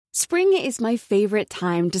Spring is my favorite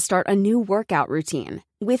time to start a new workout routine.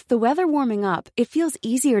 With the weather warming up, it feels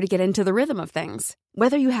easier to get into the rhythm of things.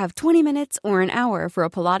 Whether you have 20 minutes or an hour for a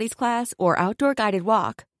Pilates class or outdoor guided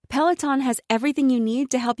walk, Peloton has everything you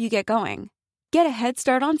need to help you get going. Get a head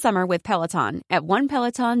start on summer with Peloton at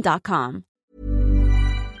onepeloton.com.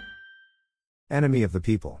 Enemy of the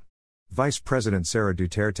people. Vice President Sara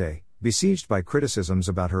Duterte, besieged by criticisms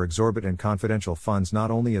about her exorbitant confidential funds not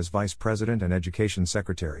only as Vice President and Education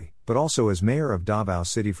Secretary, but also as Mayor of Davao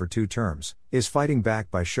City for 2 terms, is fighting back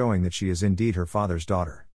by showing that she is indeed her father's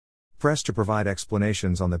daughter. Pressed to provide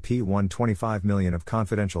explanations on the P125 million of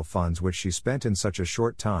confidential funds which she spent in such a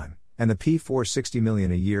short time, and the P460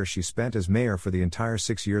 million a year she spent as mayor for the entire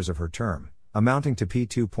 6 years of her term, amounting to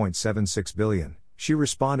P2.76 billion, she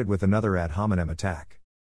responded with another ad hominem attack.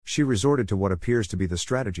 She resorted to what appears to be the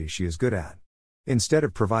strategy she is good at. Instead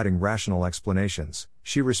of providing rational explanations,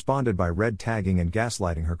 she responded by red tagging and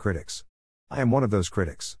gaslighting her critics. I am one of those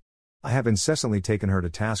critics. I have incessantly taken her to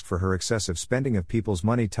task for her excessive spending of people's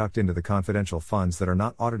money tucked into the confidential funds that are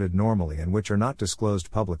not audited normally and which are not disclosed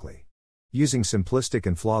publicly. Using simplistic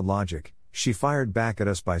and flawed logic, she fired back at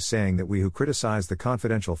us by saying that we who criticize the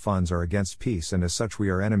confidential funds are against peace and as such we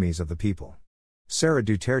are enemies of the people. Sara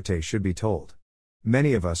Duterte should be told.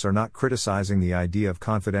 Many of us are not criticizing the idea of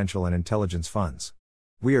confidential and intelligence funds.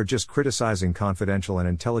 We are just criticizing confidential and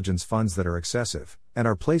intelligence funds that are excessive, and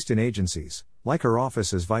are placed in agencies, like her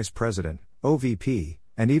office as Vice President, OVP,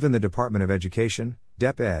 and even the Department of Education,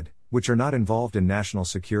 DepEd, which are not involved in national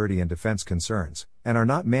security and defense concerns, and are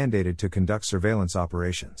not mandated to conduct surveillance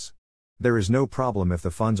operations. There is no problem if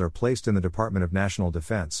the funds are placed in the Department of National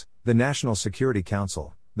Defense, the National Security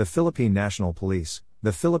Council, the Philippine National Police,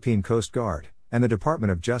 the Philippine Coast Guard, and the Department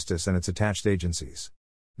of Justice and its attached agencies.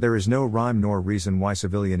 There is no rhyme nor reason why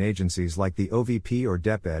civilian agencies like the OVP or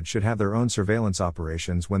DepEd should have their own surveillance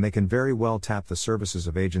operations when they can very well tap the services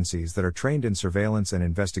of agencies that are trained in surveillance and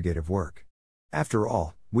investigative work. After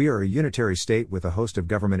all, we are a unitary state with a host of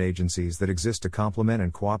government agencies that exist to complement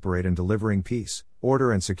and cooperate in delivering peace,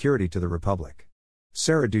 order and security to the Republic.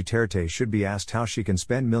 Sara Duterte should be asked how she can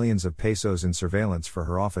spend millions of pesos in surveillance for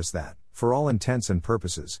her office that, for all intents and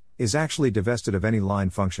purposes, is actually divested of any line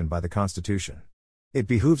function by the Constitution. It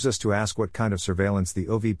behooves us to ask what kind of surveillance the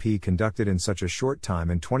OVP conducted in such a short time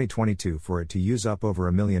in 2022 for it to use up over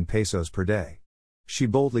 1 million pesos per day. She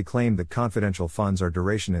boldly claimed that confidential funds are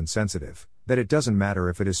duration insensitive, that it doesn't matter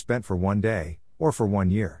if it is spent for 1 day, or for 1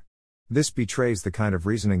 year. This betrays the kind of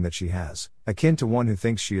reasoning that she has, akin to one who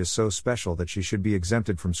thinks she is so special that she should be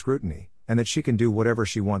exempted from scrutiny, and that she can do whatever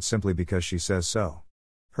she wants simply because she says so.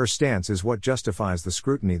 Her stance is what justifies the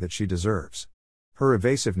scrutiny that she deserves. Her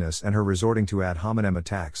evasiveness and her resorting to ad hominem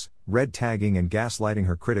attacks, red tagging and gaslighting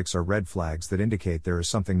her critics are red flags that indicate there is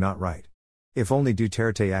something not right. If only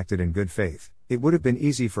Duterte acted in good faith, it would have been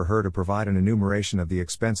easy for her to provide an enumeration of the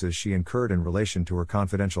expenses she incurred in relation to her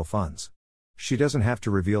confidential funds. She doesn't have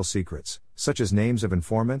to reveal secrets, such as names of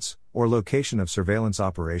informants, or location of surveillance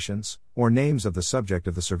operations, or names of the subject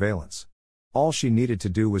of the surveillance. All she needed to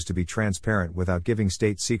do was to be transparent without giving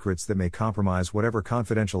state secrets that may compromise whatever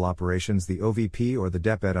confidential operations the OVP or the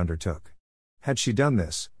DepEd undertook. Had she done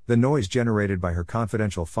this, the noise generated by her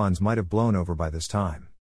confidential funds might have blown over by this time.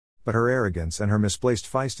 But her arrogance and her misplaced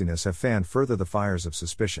feistiness have fanned further the fires of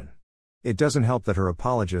suspicion. It doesn't help that her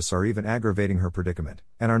apologists are even aggravating her predicament,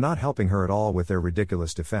 and are not helping her at all with their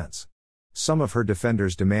ridiculous defense. Some of her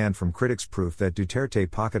defenders demand from critics proof that Duterte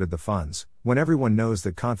pocketed the funds, when everyone knows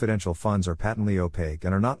that confidential funds are patently opaque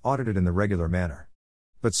and are not audited in the regular manner.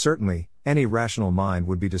 But certainly, any rational mind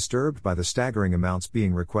would be disturbed by the staggering amounts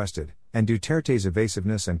being requested, and Duterte's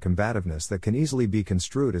evasiveness and combativeness that can easily be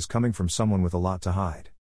construed as coming from someone with a lot to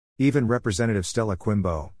hide. Even Representative Stella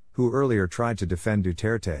Quimbo, who earlier tried to defend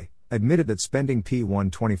Duterte, admitted that spending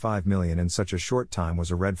P125 million in such a short time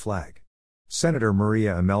was a red flag. Senator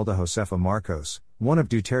Maria Imelda Josefa Marcos, one of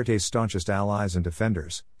Duterte's staunchest allies and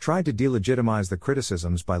defenders, tried to delegitimize the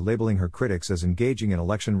criticisms by labeling her critics as engaging in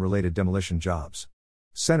election-related demolition jobs.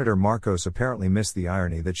 Senator Marcos apparently missed the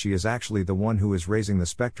irony that she is actually the one who is raising the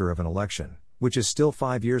specter of an election, which is still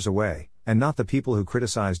 5 years away, and not the people who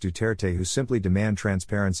criticize Duterte who simply demand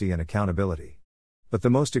transparency and accountability. But the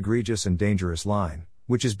most egregious and dangerous line,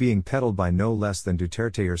 which is being peddled by no less than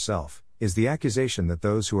Duterte herself, is the accusation that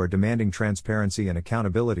those who are demanding transparency and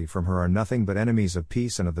accountability from her are nothing but enemies of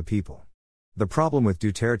peace and of the people. The problem with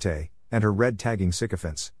Duterte, and her red-tagging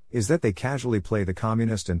sycophants, is that they casually play the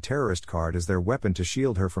communist and terrorist card as their weapon to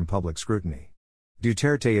shield her from public scrutiny.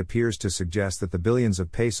 Duterte appears to suggest that the billions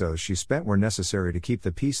of pesos she spent were necessary to keep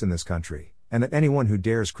the peace in this country, and that anyone who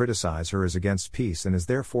dares criticize her is against peace and is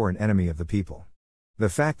therefore an enemy of the people. The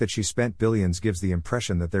fact that she spent billions gives the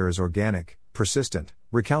impression that there is organic, persistent,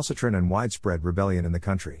 recalcitrant and widespread rebellion in the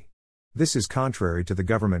country. This is contrary to the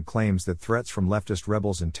government claims that threats from leftist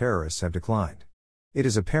rebels and terrorists have declined. It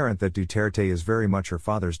is apparent that Duterte is very much her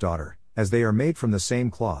father's daughter, as they are made from the same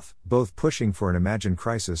cloth, both pushing for an imagined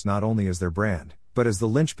crisis not only as their brand, but as the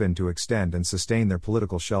linchpin to extend and sustain their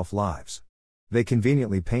political shelf lives. They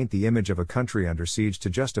conveniently paint the image of a country under siege to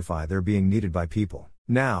justify their being needed by people.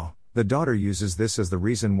 Now, the daughter uses this as the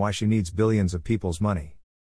reason why she needs billions of people's money.